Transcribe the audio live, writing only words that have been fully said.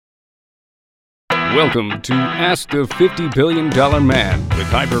Welcome to Ask the $50 Billion Man with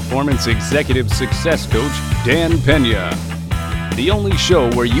high-performance executive success coach Dan Pena. The only show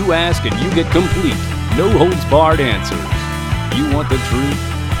where you ask and you get complete, no-holds-barred answers. You want the truth?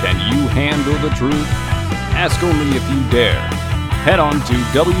 Can you handle the truth? Ask only if you dare. Head on to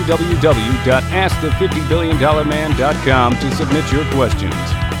www.askthefiftyBillionDollarMan.com to submit your questions.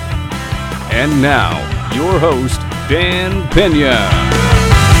 And now, your host, Dan Pena.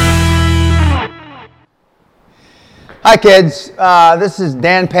 Hi kids, this is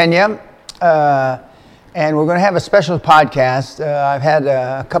Dan Pena, and we're going to have a special podcast. I've had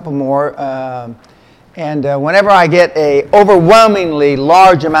a couple more, and whenever I get a overwhelmingly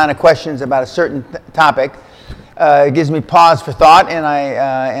large amount of questions about a certain topic, it gives me pause for thought, and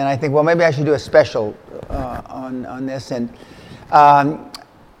I think, well, maybe I should do a special on this. And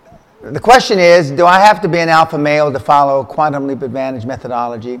the question is, do I have to be an alpha male to follow quantum leap advantage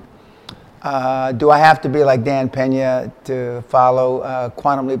methodology? Do I have to be like Dan Pena to follow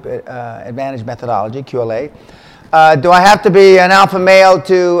quantum leap advantage methodology, QLA? Do I have to be an alpha male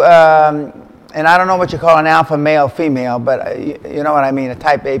to, and I don't know what you call an alpha male female, but you know what I mean, a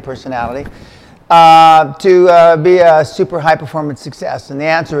type A personality, to be a super high performance success? And the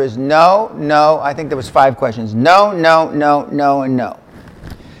answer is no, no. I think there was 5 questions. No, no, no, no, and no.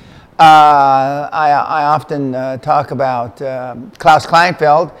 I often talk about Klaus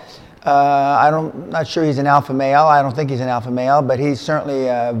Kleinfeld. I'm not sure he's an alpha male. I don't think he's an alpha male, but he's certainly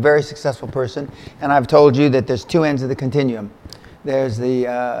a very successful person. And I've told you that there's 2 ends of the continuum. There's the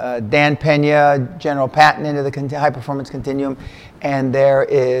Dan Pena, General Patton end of the high performance continuum, and there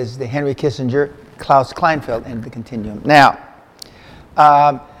is the Henry Kissinger, Klaus Kleinfeld end of the continuum. Now,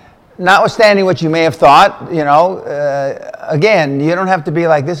 notwithstanding what you may have thought, again, you don't have to be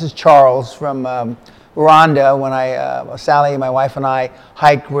like, this is Charles from Rwanda, when Sally, my wife, and I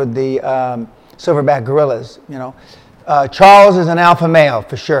hiked with the silverback gorillas. Charles is an alpha male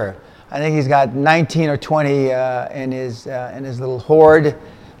for sure. I think he's got 19 or 20 in his little horde,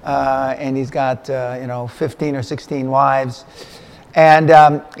 and he's got 15 or 16 wives. And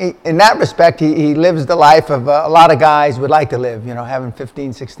in that respect, he lives the life of a lot of guys would like to live. Having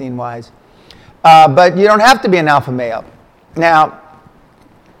 15, 16 wives. But you don't have to be an alpha male. Now,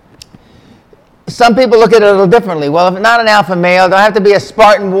 some people look at it a little differently. Well, if not an alpha male, don't have to be a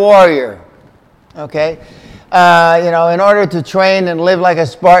Spartan warrior. Okay? In order to train and live like a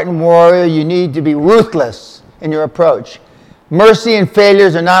Spartan warrior, you need to be ruthless in your approach. Mercy and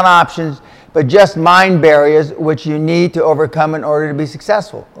failures are not options, but just mind barriers which you need to overcome in order to be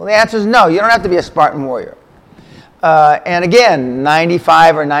successful. Well, the answer is no. You don't have to be a Spartan warrior. And again,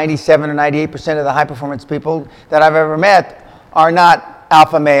 95 or 97 or 98% of the high-performance people that I've ever met are not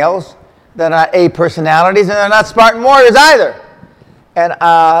alpha males. They're not A personalities, and they're not Spartan warriors either. And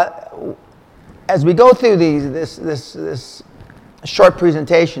as we go through this short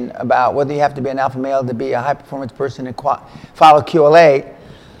presentation about whether you have to be an alpha male to be a high-performance person and follow QLA,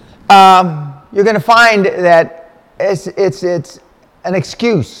 you're going to find that it's an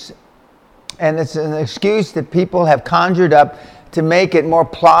excuse. And it's an excuse that people have conjured up to make it more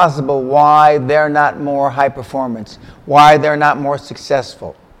plausible why they're not more high-performance, why they're not more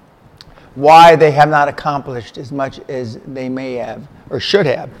successful, why they have not accomplished as much as they may have or should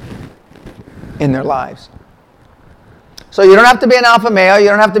have in their lives. So you don't have to be an alpha male, you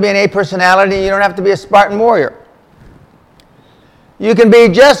don't have to be an A personality, you don't have to be a Spartan warrior. You can be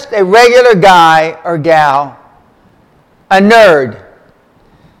just a regular guy or gal, a nerd,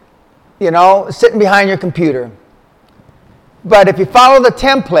 sitting behind your computer. But if you follow the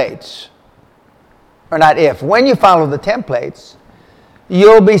templates, or not if, when you follow the templates,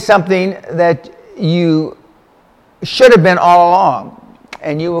 you'll be something that you should have been all along,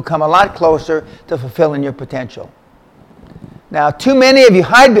 and you will come a lot closer to fulfilling your potential. Now, too many of you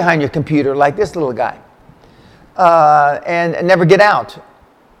hide behind your computer like this little guy, and never get out,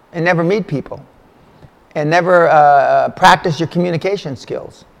 and never meet people, and never practice your communication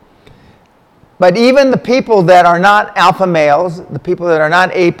skills. But even the people that are not alpha males, the people that are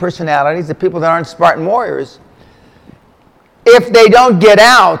not A personalities, the people that aren't Spartan warriors, if they don't get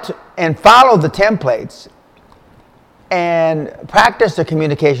out and follow the templates and practice their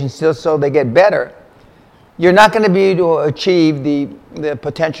communication skills so they get better, you're not going to be able to achieve the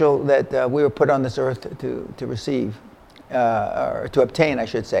potential that we were put on this earth to receive, or to obtain, I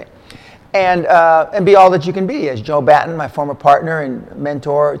should say. And be all that you can be. As Joe Batten, my former partner and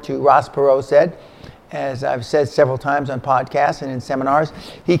mentor to Ross Perot, said, as I've said several times on podcasts and in seminars,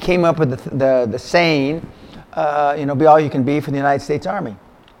 he came up with the saying, be all you can be for the United States Army.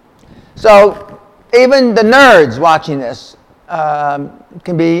 So even the nerds watching this,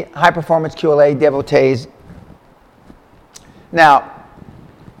 can be high-performance QLA devotees. Now,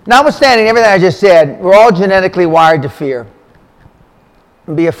 notwithstanding everything I just said, we're all genetically wired to fear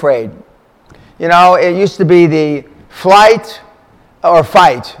and be afraid. You know, it used to be the flight or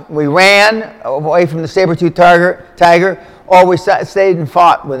fight. We ran away from the saber-toothed tiger, or we stayed and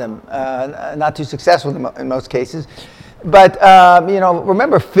fought with him. Not too successful in most cases. But, you know,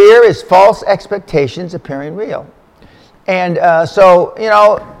 remember, fear is false expectations appearing real. And so, you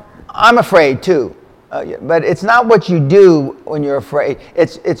know, I'm afraid too. But it's not what you do when you're afraid.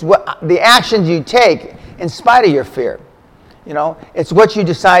 It's what the actions you take in spite of your fear. You know, it's what you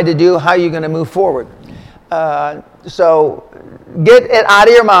decide to do, how you're going to move forward. So get it out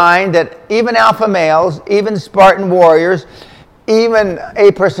of your mind that even alpha males, even Spartan warriors, even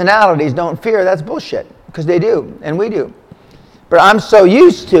A personalities don't fear. That's bullshit, because they do, and we do. But I'm so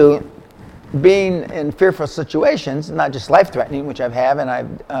used to being in fearful situations, not just life-threatening, which I've and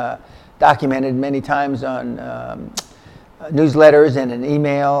I've documented many times on newsletters and in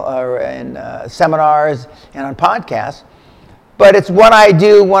email or in seminars and on podcasts. But it's what I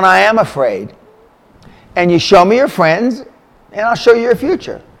do when I am afraid. And you show me your friends, and I'll show you your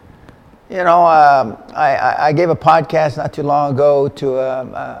future. You know, I gave a podcast not too long ago to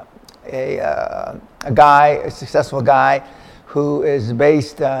a guy, a successful guy, who is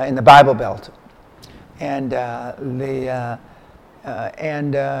based in the Bible Belt, and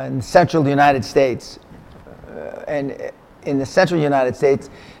in central United States. And in the central United States,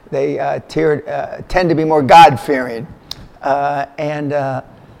 they tend to be more God-fearing.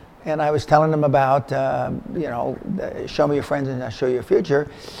 And I was telling them about, you know, show me your friends and I'll show you your future.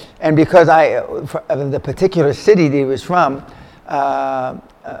 And because of the particular city that he was from, I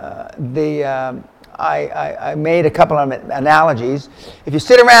made a couple of analogies. If you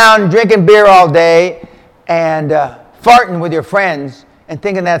sit around drinking beer all day and farting with your friends and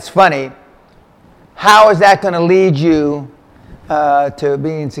thinking that's funny, how is that going to lead you to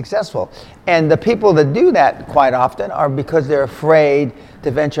being successful? And the people that do that quite often are because they're afraid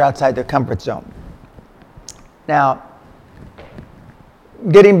to venture outside their comfort zone. Now,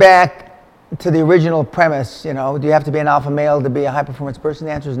 getting back to the original premise, you know, do you have to be an alpha male to be a high-performance person?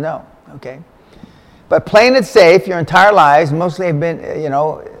 The answer is no, okay? But playing it safe your entire lives mostly have been, you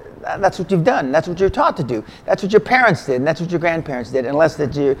know, that's what you've done. That's what you're taught to do. That's what your parents did, and that's what your grandparents did, unless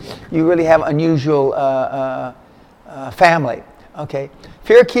that you really have unusual family, okay?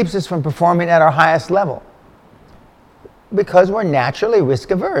 Fear keeps us from performing at our highest level because we're naturally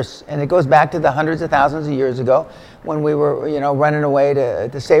risk-averse. And it goes back to the hundreds of thousands of years ago when we were, you know, running away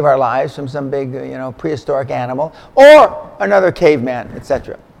to save our lives from some big, you know, prehistoric animal or another caveman,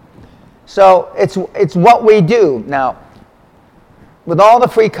 etc. So it's what we do. Now, with all the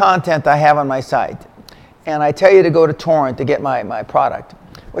free content I have on my site, and I tell you to go to Torrent to get my product,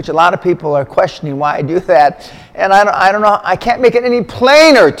 which a lot of people are questioning why I do that, and I don't know, I can't make it any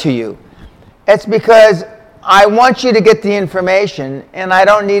plainer to you. It's because I want you to get the information, and I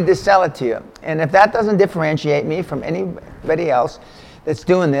don't need to sell it to you. And if that doesn't differentiate me from anybody else that's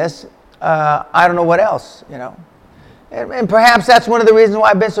doing this, I don't know what else, you know. And perhaps that's one of the reasons why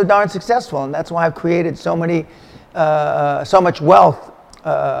I've been so darn successful, and that's why I've created so much wealth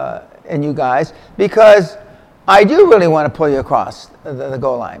in you guys, because I do really want to pull you across the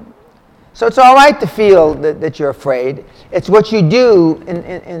goal line. So it's all right to feel that you're afraid. It's what you do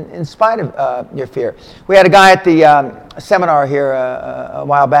in spite of your fear. We had a guy at the seminar here a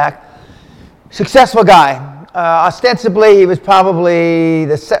while back, successful guy. Ostensibly, he was probably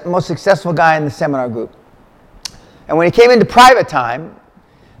the most successful guy in the seminar group. And when he came into private time,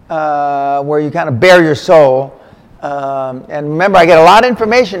 where you kind of bare your soul, and remember, I get a lot of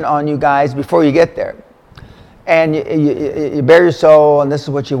information on you guys before you get there. And you bare your soul, and this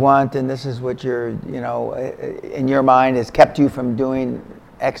is what you want, and this is what you're, you know, in your mind has kept you from doing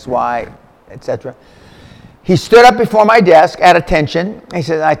X, Y, etc. He stood up before my desk at attention. He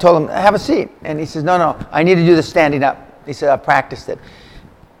said, I told him, have a seat. And he says, no, I need to do this standing up. He said, I've practiced it.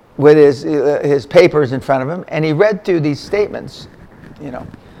 With his papers in front of him, and he read through these statements, you know,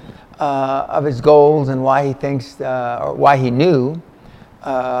 of his goals and why he thinks, or why he knew,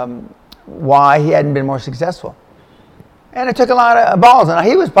 why he hadn't been more successful. And it took a lot of balls. And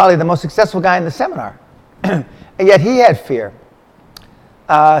he was probably the most successful guy in the seminar. And yet he had fear.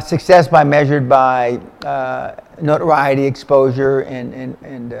 Success measured by notoriety, exposure,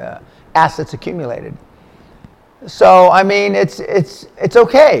 and assets accumulated. So, I mean, it's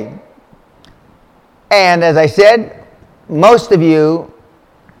okay. And as I said, most of you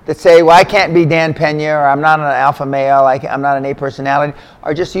that say, well, I can't be Dan Pena, or I'm not an alpha male, I'm not an A personality,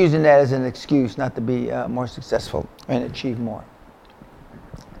 are just using that as an excuse not to be more successful and achieve more.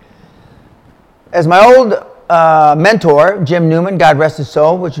 As my old mentor, Jim Newman, God rest his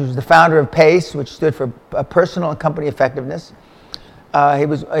soul, which was the founder of PACE, which stood for Personal and Company Effectiveness. He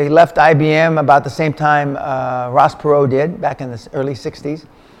left IBM about the same time Ross Perot did, back in the early 60s.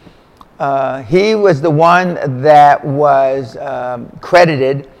 He was the one that was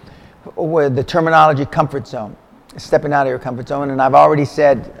credited with the terminology comfort zone, stepping out of your comfort zone. And I've already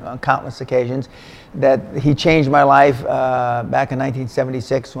said on countless occasions that he changed my life back in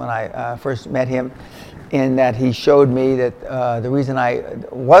 1976 when I first met him, in that he showed me that the reason I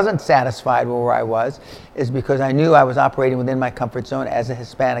wasn't satisfied with where I was is because I knew I was operating within my comfort zone as a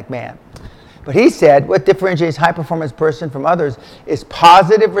Hispanic man. But he said what differentiates high-performance person from others is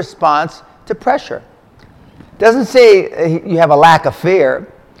positive response to pressure. It doesn't say you have a lack of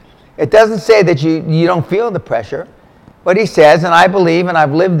fear. It doesn't say that you don't feel the pressure. What he says, and I believe, and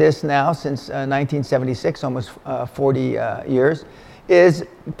I've lived this now since 1976, almost 40 years, is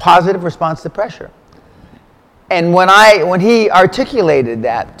positive response to pressure. And when he articulated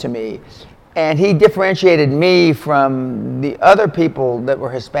that to me, and he differentiated me from the other people that were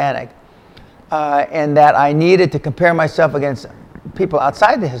Hispanic, and that I needed to compare myself against people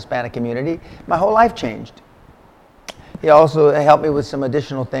outside the Hispanic community, my whole life changed. He also helped me with some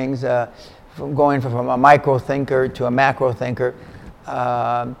additional things, from going from a micro thinker to a macro thinker.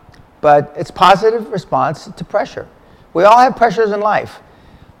 But it's positive response to pressure. We all have pressures in life.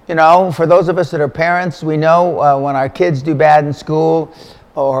 You know, for those of us that are parents, we know when our kids do bad in school,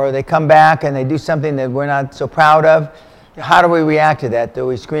 or they come back and they do something that we're not so proud of. How do we react to that? Do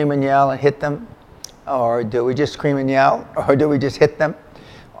we scream and yell and hit them? Or do we just scream and yell? Or do we just hit them?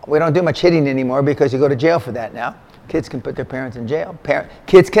 We don't do much hitting anymore because you go to jail for that now. Kids can put their parents in jail.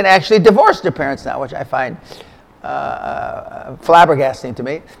 Kids can actually divorce their parents now, which I find flabbergasting to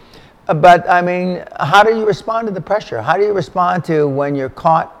me. But I mean, how do you respond to the pressure? How do you respond to when you're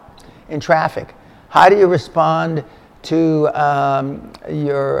caught in traffic? How do you respond to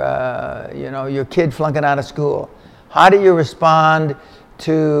your kid flunking out of school? How do you respond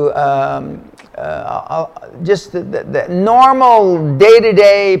to just the normal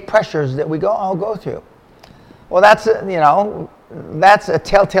day-to-day pressures that we all go through? Well, that's a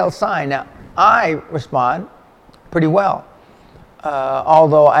telltale sign. Now, I respond pretty well.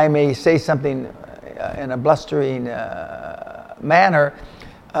 Although I may say something in a blustering manner,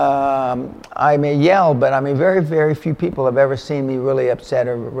 I may yell, but I mean, very, very few people have ever seen me really upset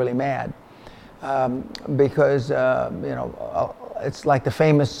or really mad. Because, it's like the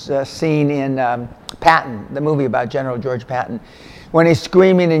famous scene in Patton, the movie about General George Patton, when he's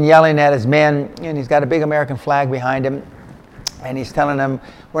screaming and yelling at his men, and he's got a big American flag behind him, and he's telling them,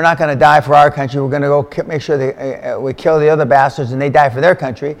 we're not going to die for our country, we're going to go make sure we kill the other bastards and they die for their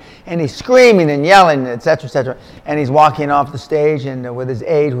country. And he's screaming and yelling, et cetera, and he's walking off the stage, and with his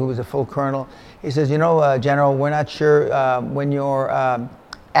aide, who was a full colonel, he says, General, we're not sure when you're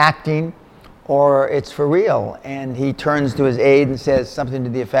acting or it's for real. And he turns to his aide and says something to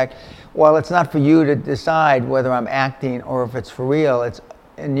the effect, well, it's not for you to decide whether I'm acting or if it's for real. It's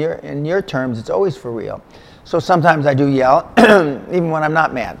in your terms, it's always for real. So sometimes I do yell, even when I'm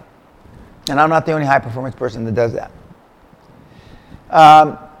not mad. And I'm not the only high-performance person that does that.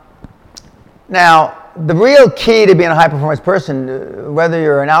 Now, the real key to being a high-performance person, whether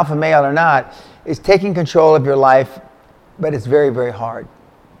you're an alpha male or not, is taking control of your life, but it's very, very hard.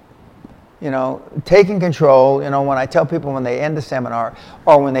 Taking control, when I tell people when they end the seminar,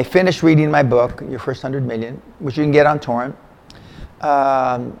 or when they finish reading my book, Your First 100 Million, which you can get on torrent,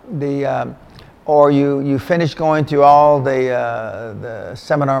 or you finish going through all the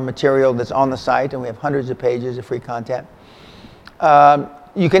seminar material that's on the site, and we have hundreds of pages of free content.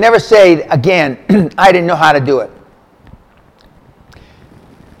 You can never say, again, I didn't know how to do it.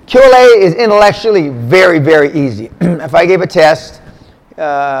 QLA is intellectually very, very easy. If I gave a test,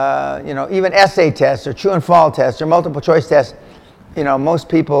 even essay tests or true and false tests or multiple choice tests, most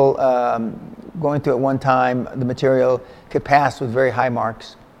people going through it one time, the material could pass with very high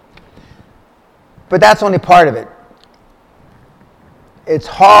marks. But that's only part of it. It's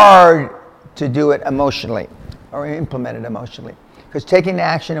hard to do it emotionally or implement it emotionally, because taking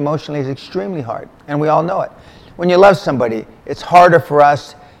action emotionally is extremely hard, and we all know it. When you love somebody, it's harder for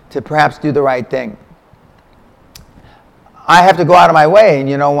us to perhaps do the right thing. I have to go out of my way, and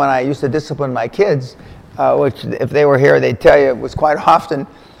when I used to discipline my kids, which if they were here, they'd tell you it was quite often,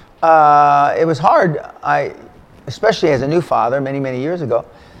 it was hard, especially as a new father many, many years ago.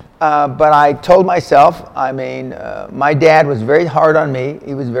 But I told myself, my dad was very hard on me.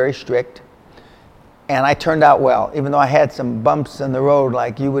 He was very strict. And I turned out well, even though I had some bumps in the road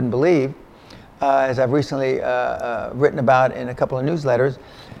like you wouldn't believe, as I've recently written about in a couple of newsletters.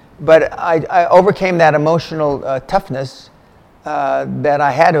 But I overcame that emotional toughness that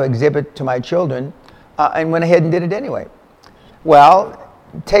I had to exhibit to my children and went ahead and did it anyway. Well,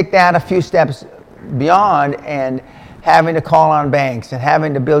 take that a few steps beyond and having to call on banks and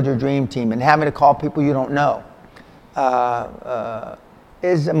having to build your dream team and having to call people you don't know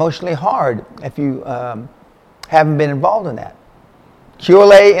is emotionally hard if you haven't been involved in that.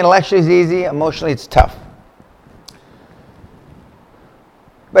 QLA intellectually is easy, emotionally it's tough.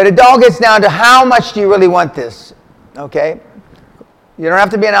 But it all gets down to how much do you really want this, okay? You don't have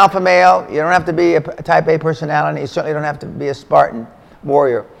to be an alpha male, you don't have to be a type A personality, you certainly don't have to be a Spartan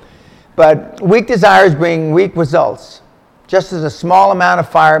warrior. But weak desires bring weak results. Just as a small amount of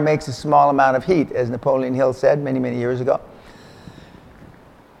fire makes a small amount of heat, as Napoleon Hill said many, many years ago.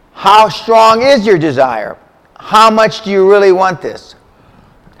 How strong is your desire? How much do you really want this?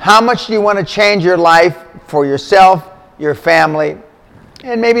 How much do you want to change your life for yourself, your family,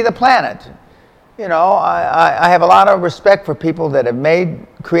 and maybe the planet? You know, I have a lot of respect for people that have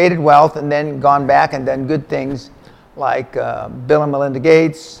created wealth and then gone back and done good things, like Bill and Melinda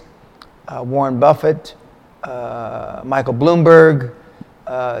Gates, Warren Buffett, Michael Bloomberg,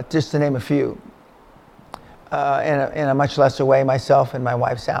 just to name a few. In a much lesser way, myself and my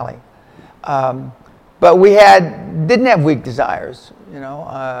wife Sally. But we didn't have weak desires. You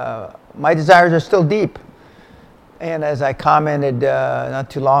know, my desires are still deep. And as I commented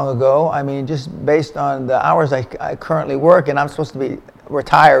not too long ago, I mean, just based on the hours I currently work, and I'm supposed to be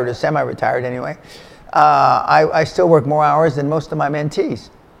retired or semi-retired anyway, I still work more hours than most of my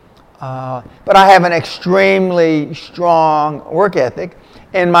mentees. But I have an extremely strong work ethic,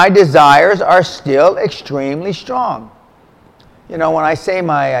 and my desires are still extremely strong. You know, when I say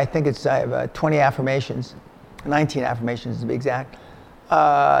I have 20 affirmations, 19 affirmations to be exact.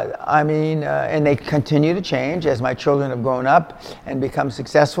 And they continue to change as my children have grown up and become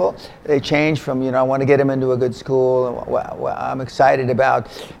successful. They change from, I want to get them into a good school. And I'm excited about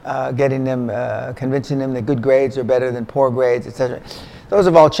getting them, convincing them that good grades are better than poor grades, etc. Those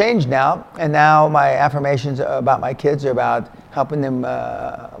have all changed now, and now my affirmations about my kids are about helping them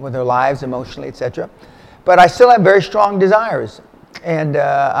with their lives emotionally, etc. But I still have very strong desires, and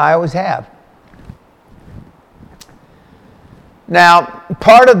I always have. Now,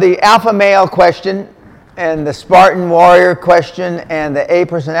 part of the alpha male question and the Spartan warrior question and the A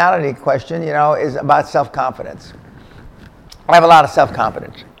personality question, is about self-confidence. I have a lot of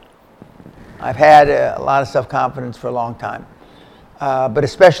self-confidence. I've had a lot of self-confidence for a long time. But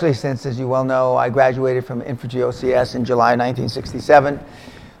especially since, as you well know, I graduated from Infantry OCS in July 1967,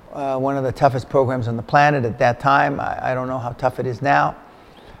 one of the toughest programs on the planet at that time. I don't know how tough it is now.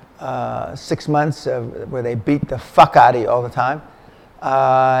 6 months where they beat the fuck out of you all the time.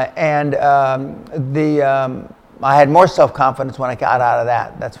 I had more self-confidence when I got out of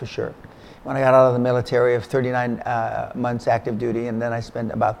that, that's for sure. When I got out of the military of 39 months active duty, and then I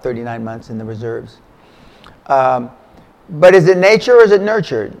spent about 39 months in the reserves. But is it nature or is it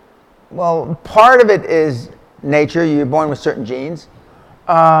nurtured? Well, part of it is nature. You're born with certain genes.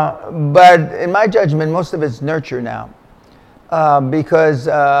 But in my judgment, most of it's nurture now. Because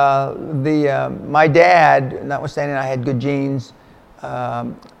my dad, notwithstanding I had good genes,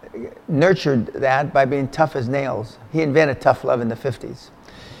 nurtured that by being tough as nails. He invented tough love in the 50s.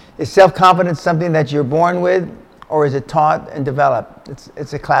 Is self-confidence something that you're born with, or is it taught and developed?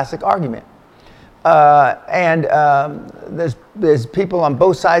 It's a classic argument. There's people on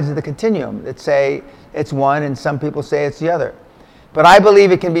both sides of the continuum that say it's one, and some people say it's the other. But I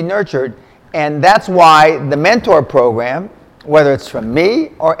believe it can be nurtured, and that's why the mentor program, whether it's from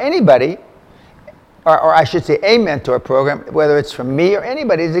me or anybody, or I should say a mentor program, whether it's from me or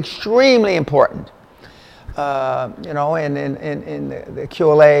anybody, is extremely important. And in the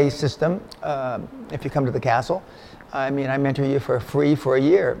QLA system, if you come to the castle, I mentor you for free for a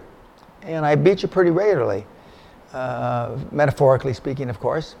year. And I beat you pretty regularly, metaphorically speaking, of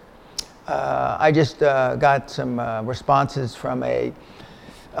course. I just got some responses from a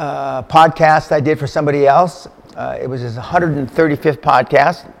podcast I did for somebody else. It was his 135th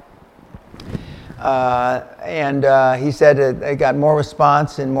podcast. He said it got more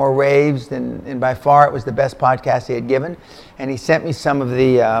response and more raves, and by far it was the best podcast he had given. And he sent me some of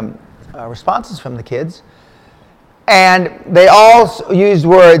the responses from the kids. And they all used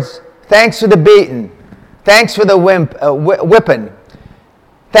words: thanks for the beating, thanks for the whipping,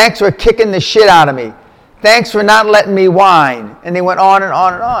 thanks for kicking the shit out of me, thanks for not letting me whine. And they went on and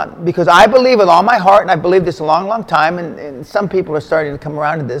on and on. Because I believe with all my heart, and I believe this a long, long time, and some people are starting to come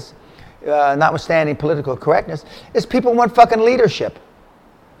around to this, notwithstanding political correctness, is people want fucking leadership.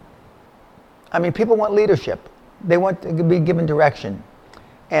 People want leadership. They want to be given direction.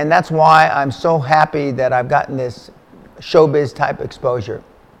 And that's why I'm so happy that I've gotten this showbiz type exposure.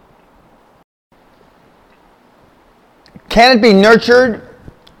 Can it be nurtured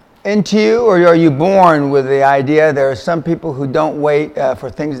into you, or are you born with the idea? There are some people who don't wait for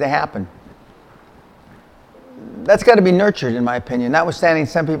things to happen. That's got to be nurtured, in my opinion. Notwithstanding,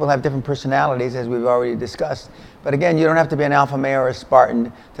 some people have different personalities, as we've already discussed. But again, you don't have to be an alpha male or a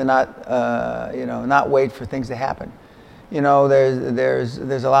Spartan to not wait for things to happen.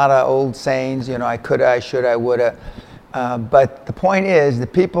 There's a lot of old sayings. I coulda, I shoulda, I woulda. But the point is, the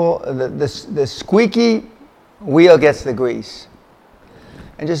people, the squeaky wheel gets the grease.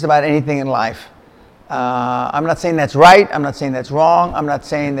 And just about anything in life. I'm not saying that's right. I'm not saying that's wrong. I'm not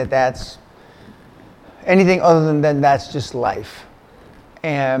saying that that's anything other than that's just life.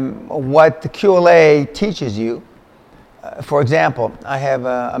 And what the QLA teaches you, for example, I have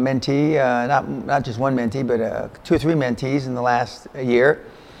a mentee, not just one mentee, but 2 or 3 mentees in the last year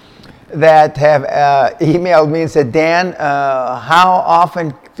that have emailed me and said, Dan, how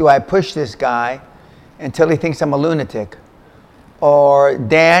often do I push this guy until he thinks I'm a lunatic? Or,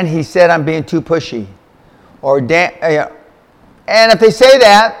 Dan, he said I'm being too pushy. Or, Dan, and if they say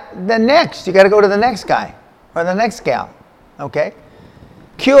that, then next, you got to go to the next guy or the next gal, okay?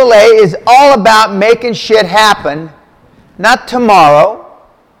 QLA is all about making shit happen, not tomorrow,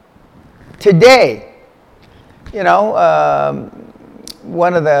 today. One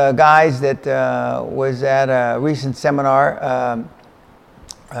of the guys that was at a recent seminar,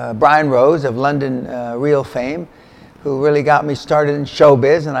 Brian Rose of London Real fame, who really got me started in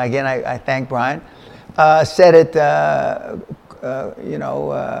showbiz, and again, I thank Brian, said it,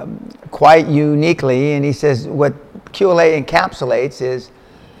 quite uniquely, and he says what QLA encapsulates is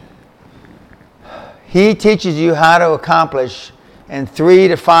he teaches you how to accomplish in 3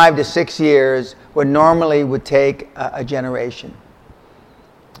 to 5 to 6 years what normally would take a generation.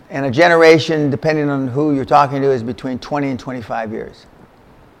 And a generation, depending on who you're talking to, is between 20 and 25 years.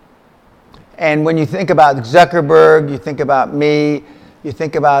 And when you think about Zuckerberg, you think about me, you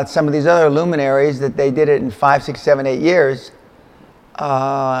think about some of these other luminaries that they did it in 5, 6, 7, 8 years,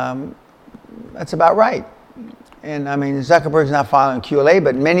 that's about right. And I mean, Zuckerberg's not following QLA,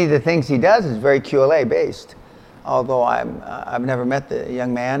 but many of the things he does is very QLA based. Although I've never met the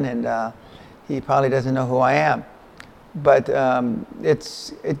young man, and he probably doesn't know who I am. But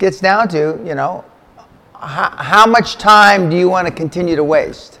it gets down to, how much time do you want to continue to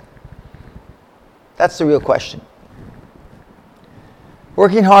waste? That's the real question.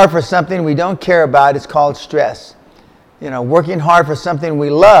 Working hard for something we don't care about is called stress. Working hard for something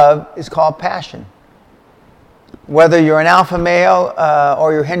we love is called passion. Whether you're an alpha male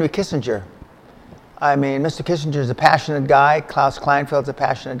or you're Henry Kissinger. I mean, Mr. Kissinger is a passionate guy. Klaus Kleinfeld's a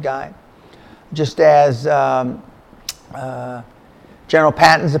passionate guy. Just as General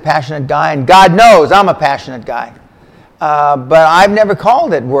Patton's a passionate guy, and God knows I'm a passionate guy. But I've never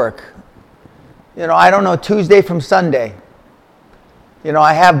called it work. I don't know Tuesday from Sunday.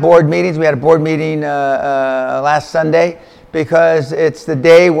 I have board meetings. We had a board meeting last Sunday because it's the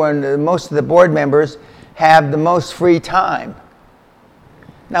day when most of the board members have the most free time.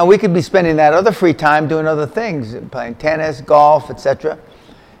 Now, we could be spending that other free time doing other things, playing tennis, golf, etc.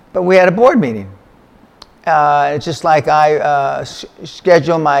 But we had a board meeting. It's just like I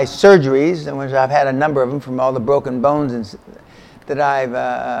schedule my surgeries, in which I've had a number of them from all the broken bones that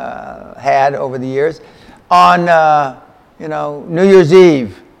I've had over the years, on New Year's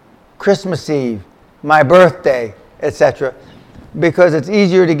Eve, Christmas Eve, my birthday, etc. Because it's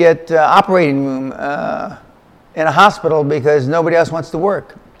easier to get operating room in a hospital because nobody else wants to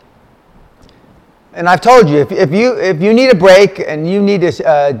work. And I've told you, if you need a break and you need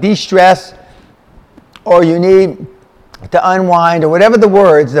to de-stress, or you need to unwind, or whatever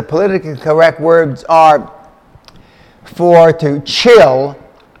the politically correct words are for to chill,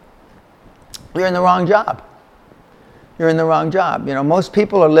 you're in the wrong job. You're in the wrong job. Most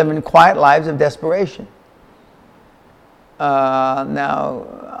people are living quiet lives of desperation. Now,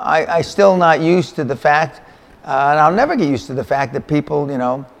 I still not used to the fact, and I'll never get used to the fact that people,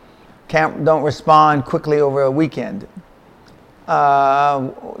 don't respond quickly over a weekend.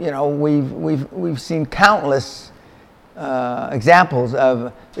 We've seen countless examples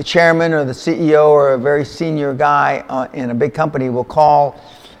of the chairman or the CEO or a very senior guy in a big company will call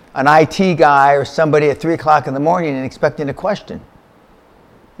an IT guy or somebody at 3 o'clock in the morning and expecting a question.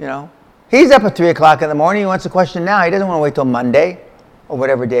 He's up at 3 o'clock in the morning. He wants a question now. He doesn't want to wait till Monday or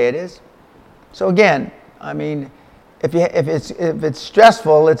whatever day it is. So again, I mean, if it's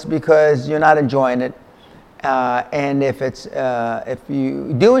stressful, it's because you're not enjoying it. And if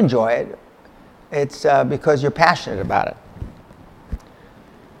you do enjoy it, it's because you're passionate about it.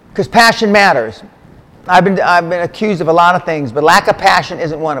 Because passion matters. I've been accused of a lot of things, but lack of passion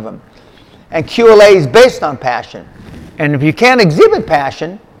isn't one of them. And QLA is based on passion. And if you can't exhibit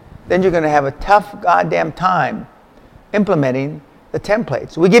passion, then you're going to have a tough goddamn time implementing the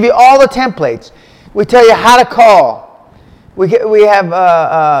templates. We give you all the templates. We tell you how to call. We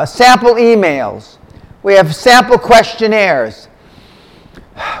have sample emails. We have sample questionnaires.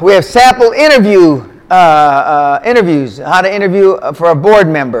 We have sample interviews, how to interview for a board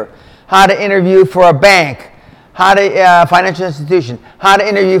member, how to interview for a bank, how to financial institution, how to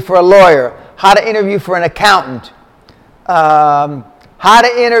interview for a lawyer, how to interview for an accountant, how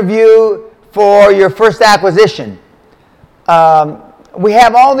to interview for your first acquisition. We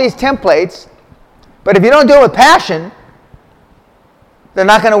have all these templates, but if you don't do it with passion, they're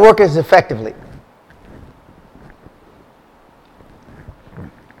not going to work as effectively.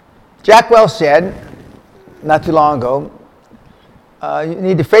 Jack Welch said, not too long ago, you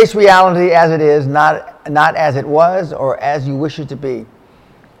need to face reality as it is, not as it was or as you wish it to be.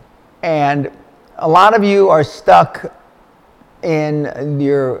 And a lot of you are stuck in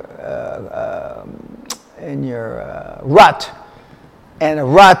your rut. And a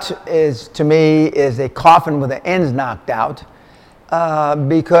rut is, to me, is a coffin with the ends knocked out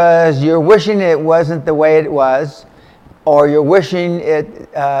because you're wishing it wasn't the way it was, or you're wishing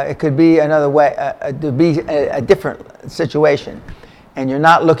it could be another way, to be a different situation, and you're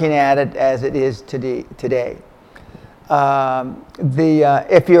not looking at it as it is today.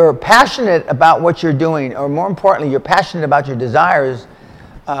 If you're passionate about what you're doing, or more importantly, you're passionate about your desires,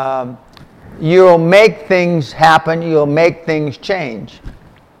 you'll make things happen, you'll make things change.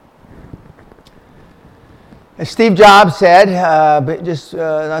 As Steve Jobs said,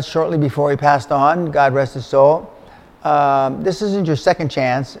 not shortly before he passed on, God rest his soul, this isn't your second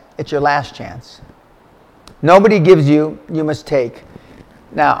chance, it's your last chance. Nobody gives you, you must take.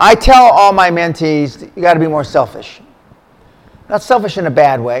 Now, I tell all my mentees, you got to be more selfish. Not selfish in a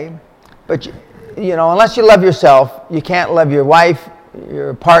bad way, but you know, unless you love yourself, you can't love your wife,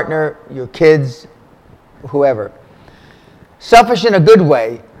 your partner, your kids, whoever. Selfish in a good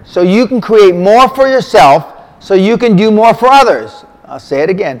way, so you can create more for yourself, so you can do more for others. I'll say it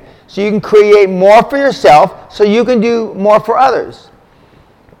again. So you can create more for yourself, so you can do more for others.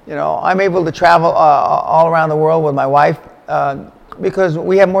 You know, I'm able to travel all around the world with my wife because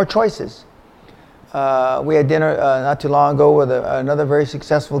we have more choices. We had dinner not too long ago with another very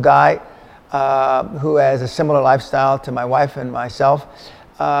successful guy who has a similar lifestyle to my wife and myself,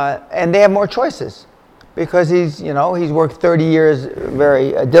 and they have more choices because he's worked 30 years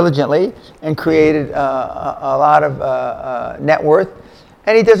very diligently and created a lot of net worth,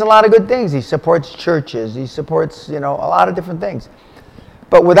 and he does a lot of good things. He supports churches, he supports a lot of different things,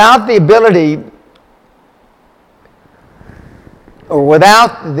 but without the ability, or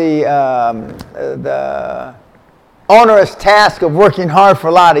without the onerous task of working hard for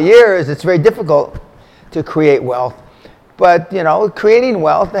a lot of years, it's very difficult to create wealth. But, creating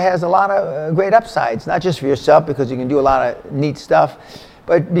wealth has a lot of great upsides, not just for yourself because you can do a lot of neat stuff,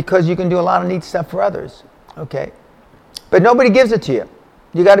 but because you can do a lot of neat stuff for others, okay? But nobody gives it to you.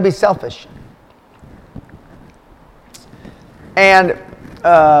 You got to be selfish. And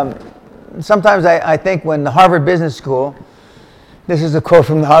sometimes I think when the Harvard Business School, this is a quote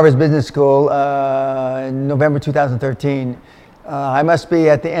from the Harvard Business School in November 2013. I must be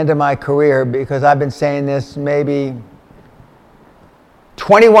at the end of my career because I've been saying this maybe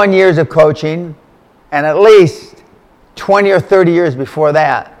 21 years of coaching and at least 20 or 30 years before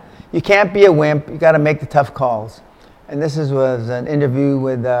that. You can't be a wimp. You got to make the tough calls. And this was an interview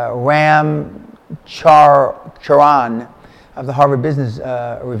with Ram Charan of the Harvard Business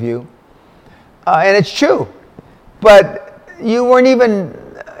Review. And it's true. But it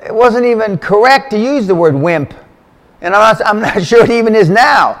wasn't even correct to use the word wimp. And I'm not sure it even is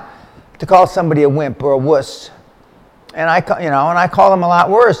now to call somebody a wimp or a wuss. And I call them a lot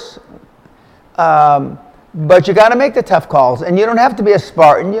worse. But you got to make the tough calls. And you don't have to be a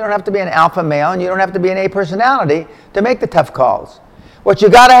Spartan, you don't have to be an alpha male, and you don't have to be an A personality to make the tough calls. What you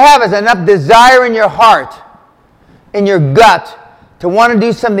got to have is enough desire in your heart, in your gut, to want to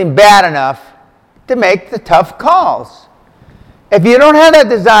do something bad enough to make the tough calls. If you don't have that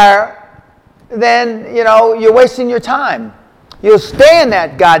desire, then, you're wasting your time. You'll stay in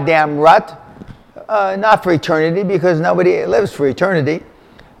that goddamn rut, not for eternity, because nobody lives for eternity.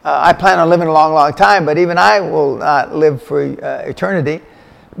 I plan on living a long, long time, but even I will not live for eternity.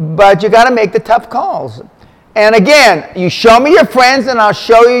 But you got to make the tough calls. And again, you show me your friends and I'll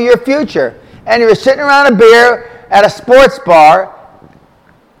show you your future. And if you're sitting around a beer at a sports bar,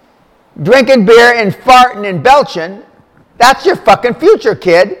 drinking beer and farting and belching, that's your fucking future,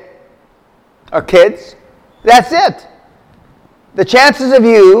 kid. or kids. That's it. The chances of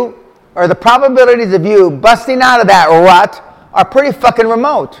you, or the probabilities of you busting out of that rut are pretty fucking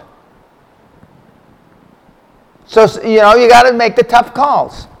remote. So, you got to make the tough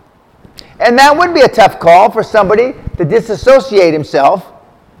calls. And that would be a tough call for somebody to disassociate himself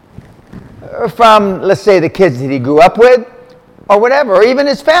from, let's say, the kids that he grew up with, or whatever, or even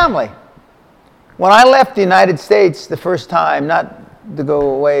his family. When I left the United States the first time, not to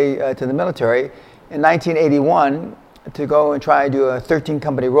go away to the military, in 1981, to go and try to do a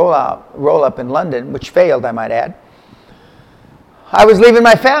 13-company roll-up in London, which failed, I might add, I was leaving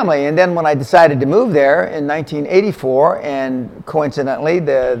my family. And then when I decided to move there in 1984, and coincidentally,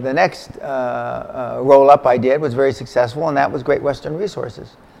 the next roll-up I did was very successful, and that was Great Western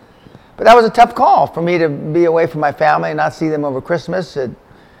Resources. But that was a tough call for me to be away from my family and not see them over Christmas. It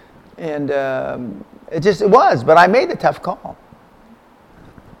was, but I made the tough call.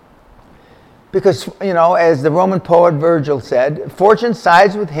 Because, as the Roman poet Virgil said, fortune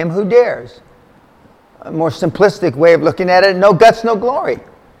sides with him who dares. A more simplistic way of looking at it, no guts, no glory.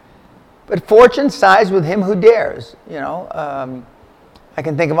 But fortune sides with him who dares. I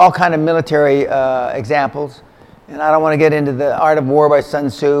can think of all kind of military examples, and I don't want to get into the Art of War by Sun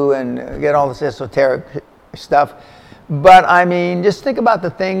Tzu and get all this esoteric stuff. But I mean, just think about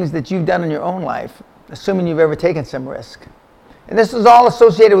the things that you've done in your own life, assuming you've ever taken some risk. And this is all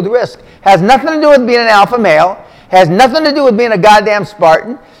associated with risk. Has nothing to do with being an alpha male, has nothing to do with being a goddamn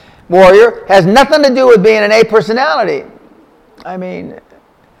Spartan warrior, has nothing to do with being an A personality. I mean,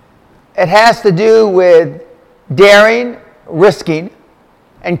 it has to do with daring, risking,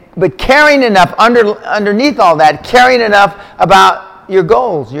 but caring enough underneath all that, caring enough about your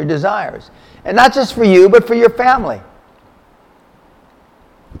goals, your desires. And not just for you, but for your family.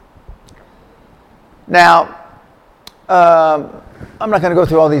 Now, I'm not going to go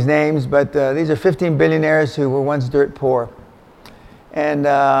through all these names, but these are 15 billionaires who were once dirt poor. And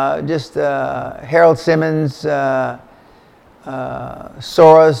Harold Simmons, Soros,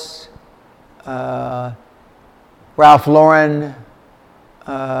 Ralph Lauren,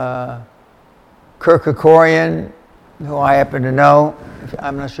 Kirk Kerkorian, who I happen to know.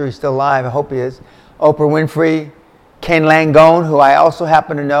 I'm not sure he's still alive. I hope he is. Oprah Winfrey, Ken Langone, who I also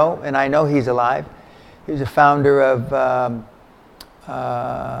happen to know, and I know he's alive. He was a founder of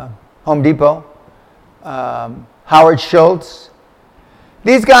Home Depot. Howard Schultz.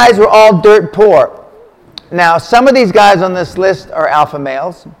 These guys were all dirt poor. Now, some of these guys on this list are alpha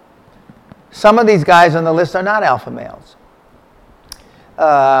males. Some of these guys on the list are not alpha males.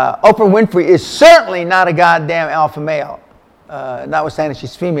 Oprah Winfrey is certainly not a goddamn alpha male. Notwithstanding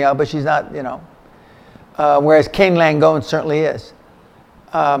she's female, but she's not, whereas Ken Langone certainly is.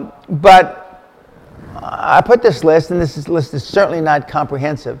 But I put this list, and this list is certainly not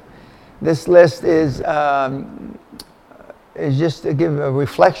comprehensive. This list is just to give a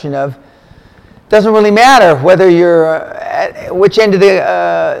reflection of, doesn't really matter whether you're at which end of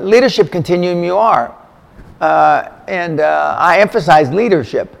the leadership continuum you are. And I emphasize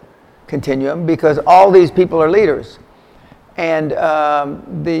leadership continuum because all these people are leaders. And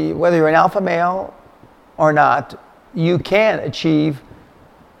whether you're an alpha male or not, you can achieve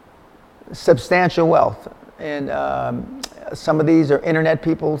substantial wealth. And some of these are internet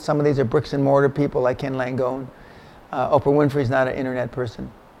people, some of these are bricks and mortar people like Ken Langone. Oprah Winfrey's not an internet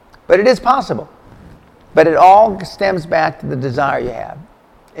person. But it is possible. But it all stems back to the desire you have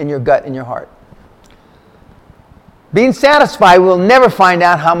in your gut, in your heart. Being satisfied, we'll never find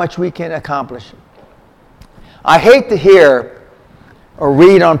out how much we can accomplish. I hate to hear or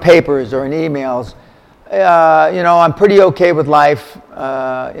read on papers or in emails, I'm pretty okay with life,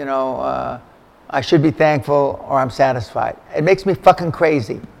 I should be thankful or I'm satisfied. It makes me fucking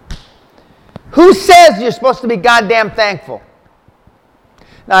crazy. Who says you're supposed to be goddamn thankful?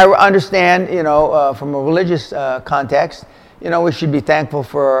 Now, I understand, from a religious context, we should be thankful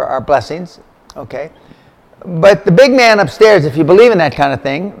for our blessings, okay? But the big man upstairs, if you believe in that kind of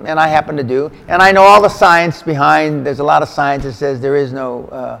thing, and I happen to do, and I know all the science behind, there's a lot of science that says there is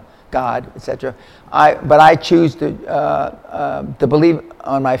no God, etc. But I choose to believe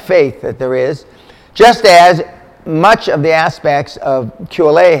on my faith that there is, just as much of the aspects of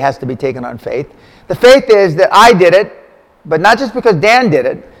QLA has to be taken on faith. The faith is that I did it, but not just because Dan did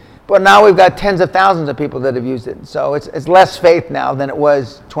it, but now we've got tens of thousands of people that have used it. So it's less faith now than it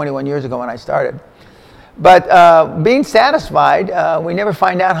was 21 years ago when I started. But being satisfied, we never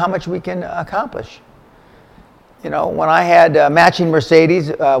find out how much we can accomplish. When I had matching Mercedes,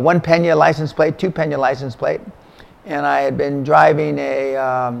 1 Pena license plate, 2 Pena license plate, and I had been driving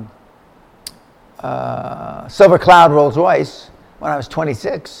a Silver Cloud Rolls Royce when I was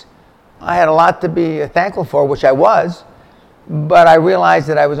 26. I had a lot to be thankful for, which I was, but I realized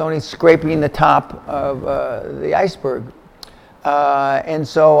that I was only scraping the top of the iceberg. And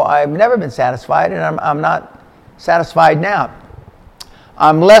so I've never been satisfied, and I'm not satisfied now.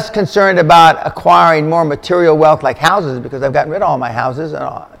 I'm less concerned about acquiring more material wealth like houses, because I've gotten rid of all my houses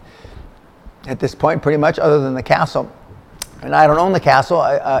at this point, pretty much, other than the castle. And I don't own the castle.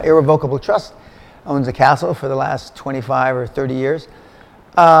 Irrevocable Trust owns the castle for the last 25 or 30 years.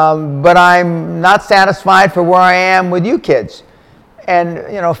 But I'm not satisfied for where I am with you kids. And,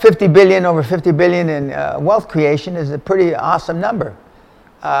 50 billion, over 50 billion in wealth creation is a pretty awesome number,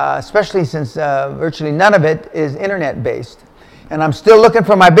 especially since virtually none of it is internet-based. And I'm still looking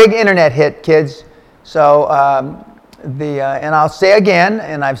for my big internet hit, kids. So, and I'll say again,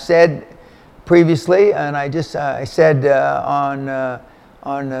 and I've said previously, and I said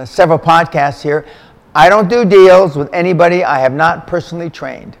on several podcasts here, I don't do deals with anybody I have not personally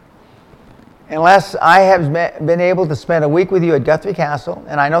trained. Unless I have been able to spend a week with you at Guthrie Castle,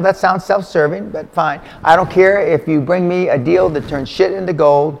 and I know that sounds self-serving, but fine. I don't care if you bring me a deal that turns shit into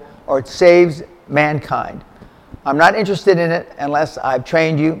gold or it saves mankind. I'm not interested in it unless I've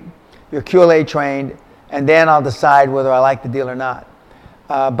trained you, you're QLA trained, and then I'll decide whether I like the deal or not.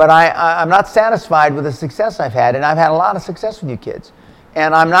 But I'm not satisfied with the success I've had, and I've had a lot of success with you kids.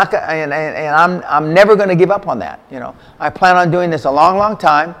 And I'm not, I'm never going to give up on that. I plan on doing this a long, long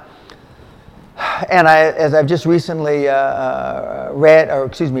time. And as I've just recently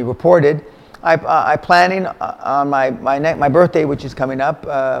reported, I'm planning on my birthday, which is coming up,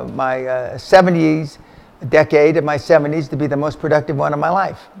 my 70s decade of my 70s to be the most productive one of my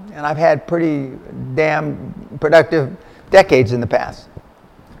life. And I've had pretty damn productive decades in the past.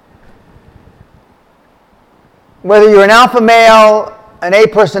 Whether you're an alpha male, an A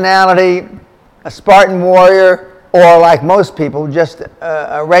personality, a Spartan warrior, or like most people, just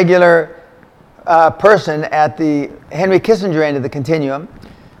a regular person at the Henry Kissinger end of the continuum.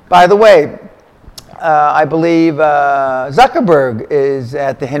 By the way, I believe Zuckerberg is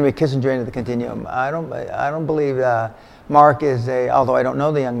at the Henry Kissinger end of the continuum. I don't believe Mark is although I don't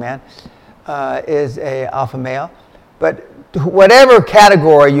know the young man, is a alpha male. But whatever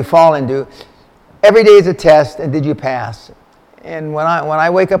category you fall into, every day is a test, and did you pass? And when I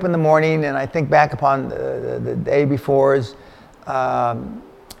wake up in the morning and I think back upon the day before's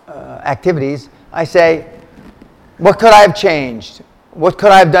activities, I say, what could I have changed? What could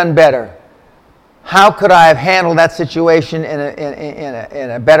I have done better? How could I have handled that situation in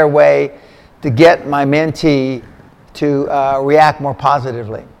a better way to get my mentee to react more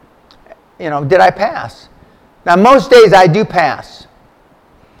positively? Did I pass? Now, most days I do pass.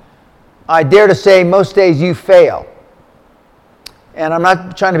 I dare to say most days you fail. And I'm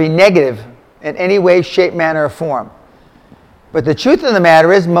not trying to be negative in any way, shape, manner, or form. But the truth of the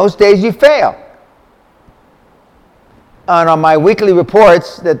matter is most days you fail. And on my weekly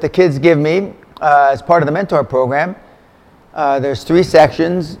reports that the kids give me as part of the mentor program, there's 3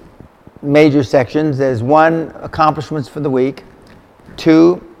 sections, major sections. There's 1, accomplishments for the week,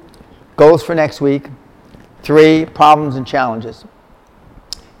 2, goals for next week, 3, problems and challenges.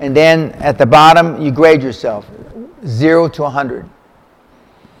 And then at the bottom, you grade yourself, 0 to 100.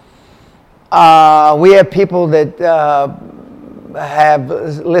 We have people that have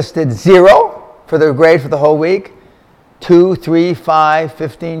listed 0 for their grade for the whole week, 2, 3, 5,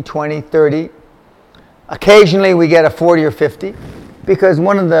 15, 20, 30. Occasionally we get a 40 or 50, because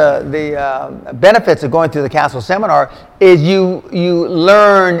one of the benefits of going through the Castle Seminar is you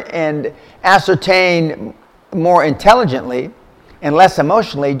learn and ascertain more intelligently and less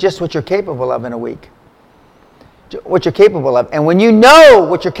emotionally just what you're capable of in a week. What you're capable of. And when you know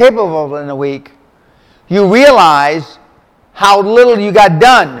what you're capable of in a week, you realize how little you got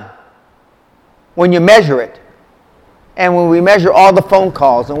done when you measure it. And when we measure all the phone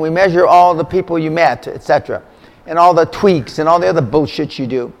calls, and we measure all the people you met, etc., and all the tweaks and all the other bullshit you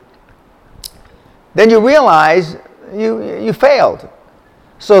do, then you realize you failed.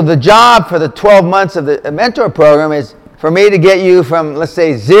 So the job for the 12 months of the mentor program is for me to get you from, let's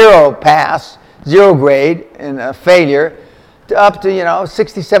say, 0 pass, 0 grade, and a failure, to up to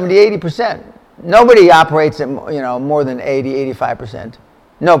 60, 70, 80%. Nobody operates at more than 80, 85%.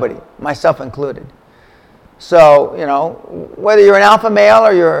 Nobody, myself included. So whether you're an alpha male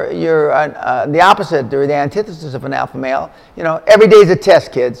or you're the opposite or the antithesis of an alpha male, every day's a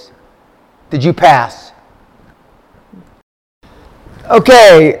test, kids. Did you pass?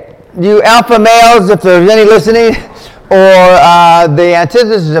 Okay, you alpha males, if there's any listening, or the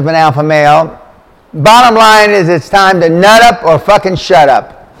antithesis of an alpha male, bottom line is it's time to nut up or fucking shut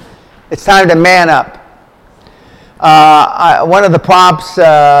up. It's time to man up. One of the props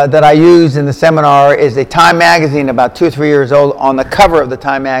that I use in the seminar is a Time magazine, about 2 or 3 years old. On the cover of the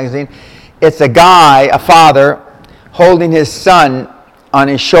Time magazine, it's a guy, a father, holding his son on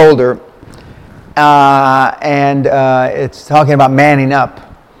his shoulder, and it's talking about manning up.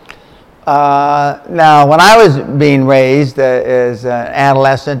 Now, when I was being raised as an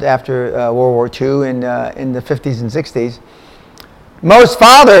adolescent after World War II in the 50s and 60s, most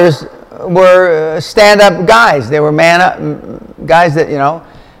fathers were stand-up guys. They were man-up guys that,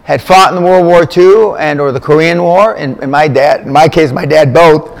 had fought in the World War II or the Korean War, in my case, my dad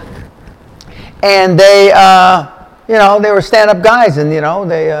both. And they, they were stand-up guys, and, they,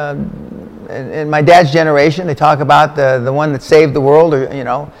 in my dad's generation, they talk about the one that saved the world,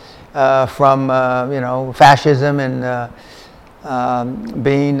 from fascism and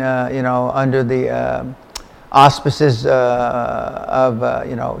being under the auspices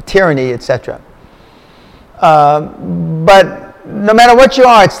of tyranny, etc. But no matter what you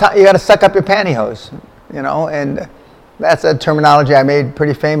are, you got to suck up your pantyhose, and that's a terminology I made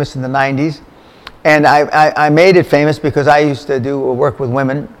pretty famous in the 90s. And I made it famous because I used to do work with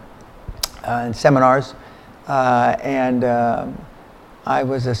women in seminars, and I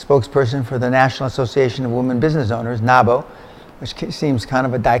was a spokesperson for the National Association of Women Business Owners, NABO, which seems kind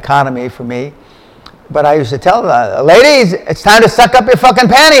of a dichotomy for me. But I used to tell the ladies, it's time to suck up your fucking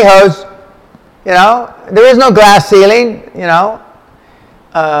pantyhose. There is no glass ceiling, and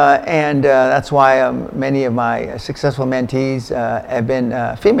that's why many of my successful mentees have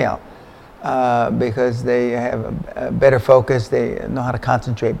been female, because they have a better focus, they know how to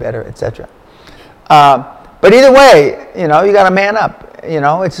concentrate better, etc. But either way, you got to man up.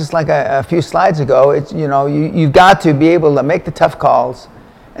 It's just like a few slides ago. It's you've got to be able to make the tough calls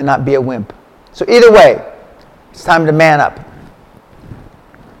and not be a wimp. So either way, it's time to man up.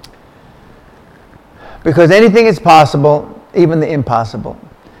 Because anything is possible, even the impossible.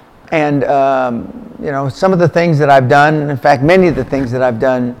 And some of the things that I've done, in fact, many of the things that I've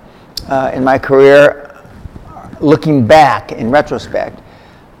done in my career, looking back in retrospect,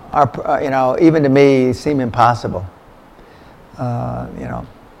 are even to me seem impossible. How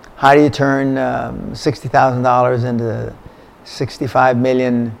do you turn $60,000 into $65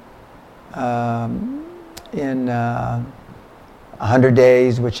 million in 100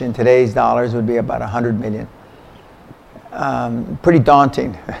 days, which in today's dollars would be about 100 million? Pretty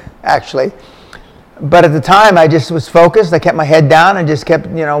daunting, actually. But at the time, I just was focused. I kept my head down and just kept,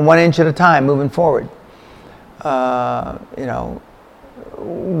 1 inch at a time, moving forward.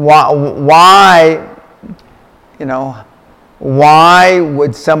 Why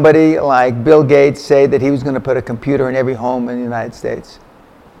would somebody like Bill Gates say that he was going to put a computer in every home in the United States?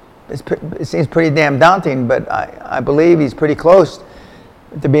 It seems pretty damn daunting, but I believe he's pretty close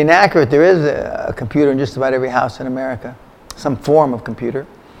to being accurate. There is a computer in just about every house in America, some form of computer.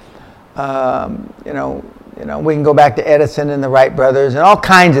 We can go back to Edison and the Wright brothers and all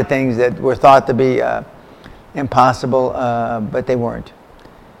kinds of things that were thought to be impossible, but they weren't.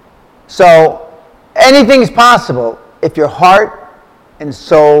 So anything's possible if your heart and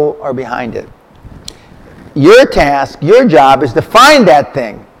soul are behind it. Your task, your job is to find that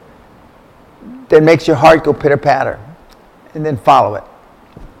thing that makes your heart go pitter-patter, and then follow it.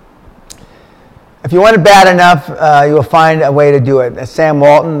 If you want it bad enough, you will find a way to do it. Sam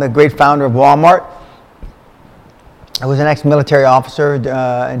Walton, the great founder of Walmart, was an ex-military officer,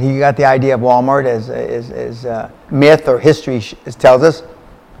 and he got the idea of Walmart as myth or history tells us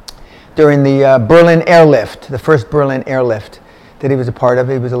during the Berlin airlift, the first Berlin airlift that he was a part of.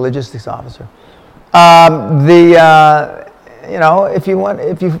 He was a logistics officer.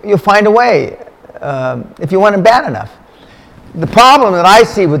 You'll find a way if you want it bad enough. The problem that I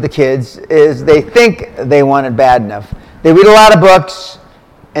see with the kids is they think they want it bad enough. They read a lot of books,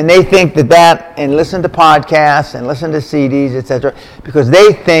 and they think that and listen to podcasts and listen to CDs, etc., because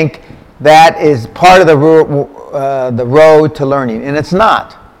they think that is part of the road to learning, and it's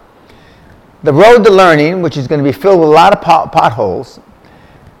not. The road to learning, which is going to be filled with a lot of potholes,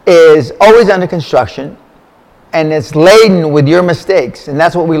 is always under construction, and it's laden with your mistakes, and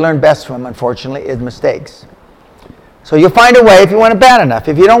that's what we learn best from, unfortunately, is mistakes. So you'll find a way if you want it bad enough.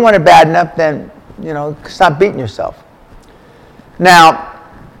 If you don't want it bad enough, then, stop beating yourself. Now,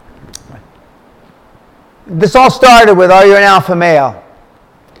 this all started with, are you an alpha male?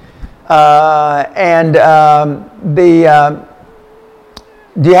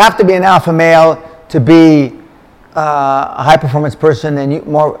 Do you have to be an alpha male to be a high-performance person and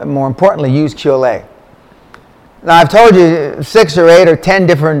more importantly, use QLA? Now, I've told you 6 or 8 or 10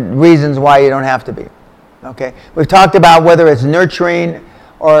 different reasons why you don't have to be. Okay, we've talked about whether it's nurturing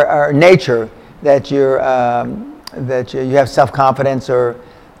or nature that you're that you have self-confidence,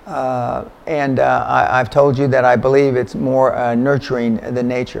 I've told you that I believe it's more nurturing than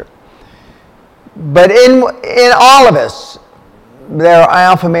nature. But in all of us, there are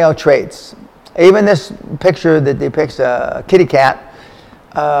alpha male traits. Even this picture that depicts a kitty cat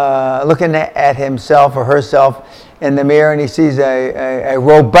looking at himself or herself in the mirror, and he sees a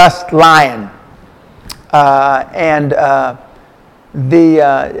robust lion. It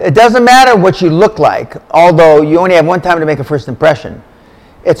doesn't matter what you look like, although you only have one time to make a first impression.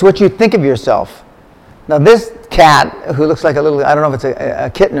 It's what you think of yourself. Now this cat, who looks like a little, I don't know if it's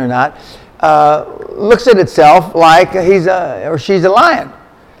a kitten or not, looks at itself like he's or she's a lion.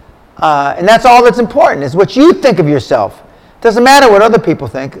 And that's all that's important, is what you think of yourself. It doesn't matter what other people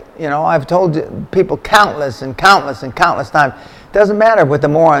think. You know, I've told people countless times, it doesn't matter what the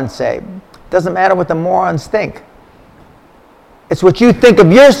morons say. It doesn't matter what the morons think. It's what you think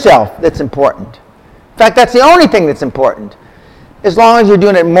of yourself that's important. In fact, that's the only thing that's important. As long as you're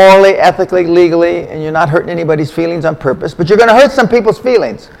doing it morally, ethically, legally, and you're not hurting anybody's feelings on purpose, but you're going to hurt some people's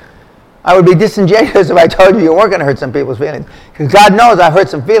feelings. I would be disingenuous if I told you weren't going to hurt some people's feelings, because God knows I've hurt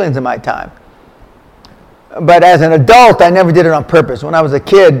some feelings in my time. But as an adult, I never did it on purpose. When I was a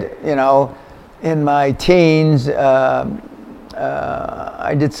kid, you know, in my teens, I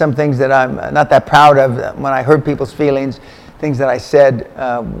did some things that I'm not that proud of. When I hurt people's feelings, things that I said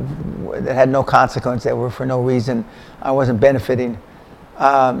that had no consequence, that were for no reason, I wasn't benefiting.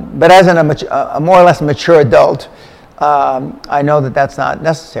 But as a more or less mature adult, I know that that's not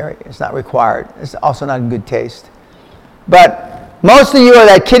necessary. It's not required. It's also not in good taste. But most of you are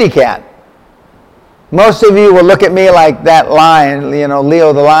that kitty cat. Most of you will look at me like that lion, you know,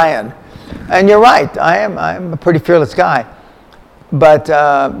 Leo the lion. And you're right. I'm a pretty fearless guy. But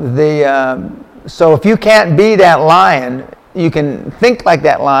so if you can't be that lion, you can think like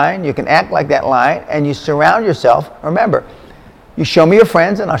that lion, you can act like that lion, and you surround yourself. Remember, you show me your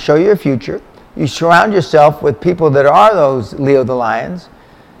friends and I'll show you your future. You surround yourself with people that are those Leo the lions,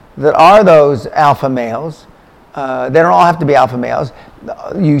 that are those alpha males. They don't all have to be alpha males.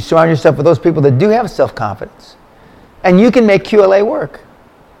 You surround yourself with those people that do have self-confidence. And you can make QLA work.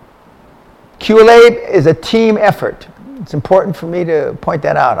 QLA is a team effort. It's important for me to point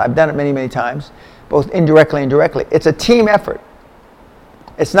that out. I've done it many, many times, both indirectly and directly. It's a team effort.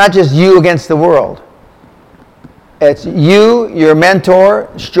 It's not just you against the world. It's you, your mentor,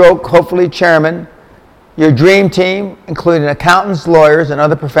 stroke, hopefully chairman, your dream team, including accountants, lawyers, and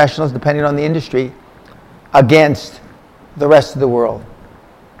other professionals, depending on the industry, against the rest of the world.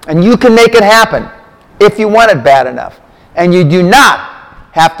 And you can make it happen if you want it bad enough. And you do not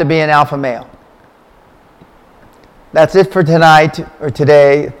have to be an alpha male. That's it for tonight or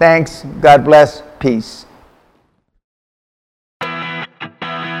today. Thanks. God bless. Peace.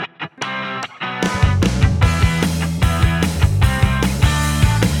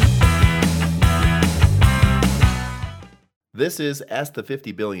 This is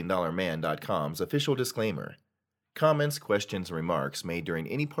AskThe50BillionDollarMan.com's official disclaimer. Comments, questions, and remarks made during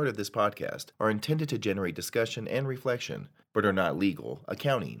any part of this podcast are intended to generate discussion and reflection, but are not legal,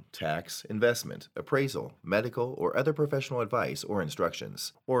 accounting, tax, investment, appraisal, medical, or other professional advice or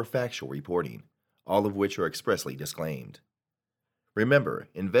instructions, or factual reporting, all of which are expressly disclaimed. Remember,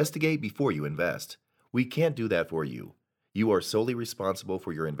 investigate before you invest. We can't do that for you. You are solely responsible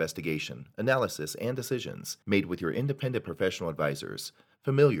for your investigation, analysis, and decisions made with your independent professional advisors,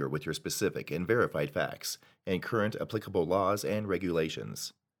 familiar with your specific and verified facts, and current applicable laws and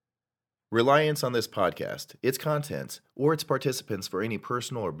regulations. Reliance on this podcast, its content, or its participants for any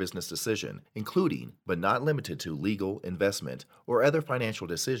personal or business decision, including, but not limited to legal, investment, or other financial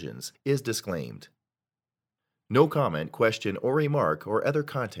decisions, is disclaimed. No comment, question, or remark or other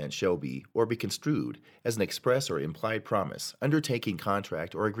content shall be or be construed as an express or implied promise, undertaking,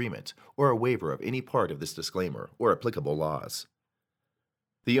 contract, or agreement, or a waiver of any part of this disclaimer or applicable laws.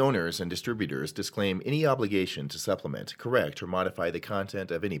 The owners and distributors disclaim any obligation to supplement, correct, or modify the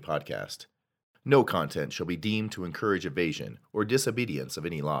content of any podcast. No content shall be deemed to encourage evasion or disobedience of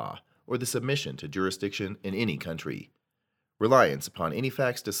any law, or the submission to jurisdiction in any country. Reliance upon any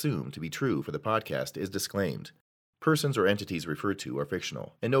facts assumed to be true for the podcast is disclaimed. Persons or entities referred to are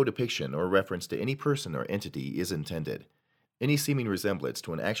fictional, and no depiction or reference to any person or entity is intended. Any seeming resemblance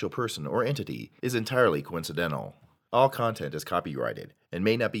to an actual person or entity is entirely coincidental. All content is copyrighted and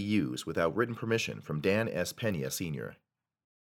may not be used without written permission from Dan S. Pena, Sr.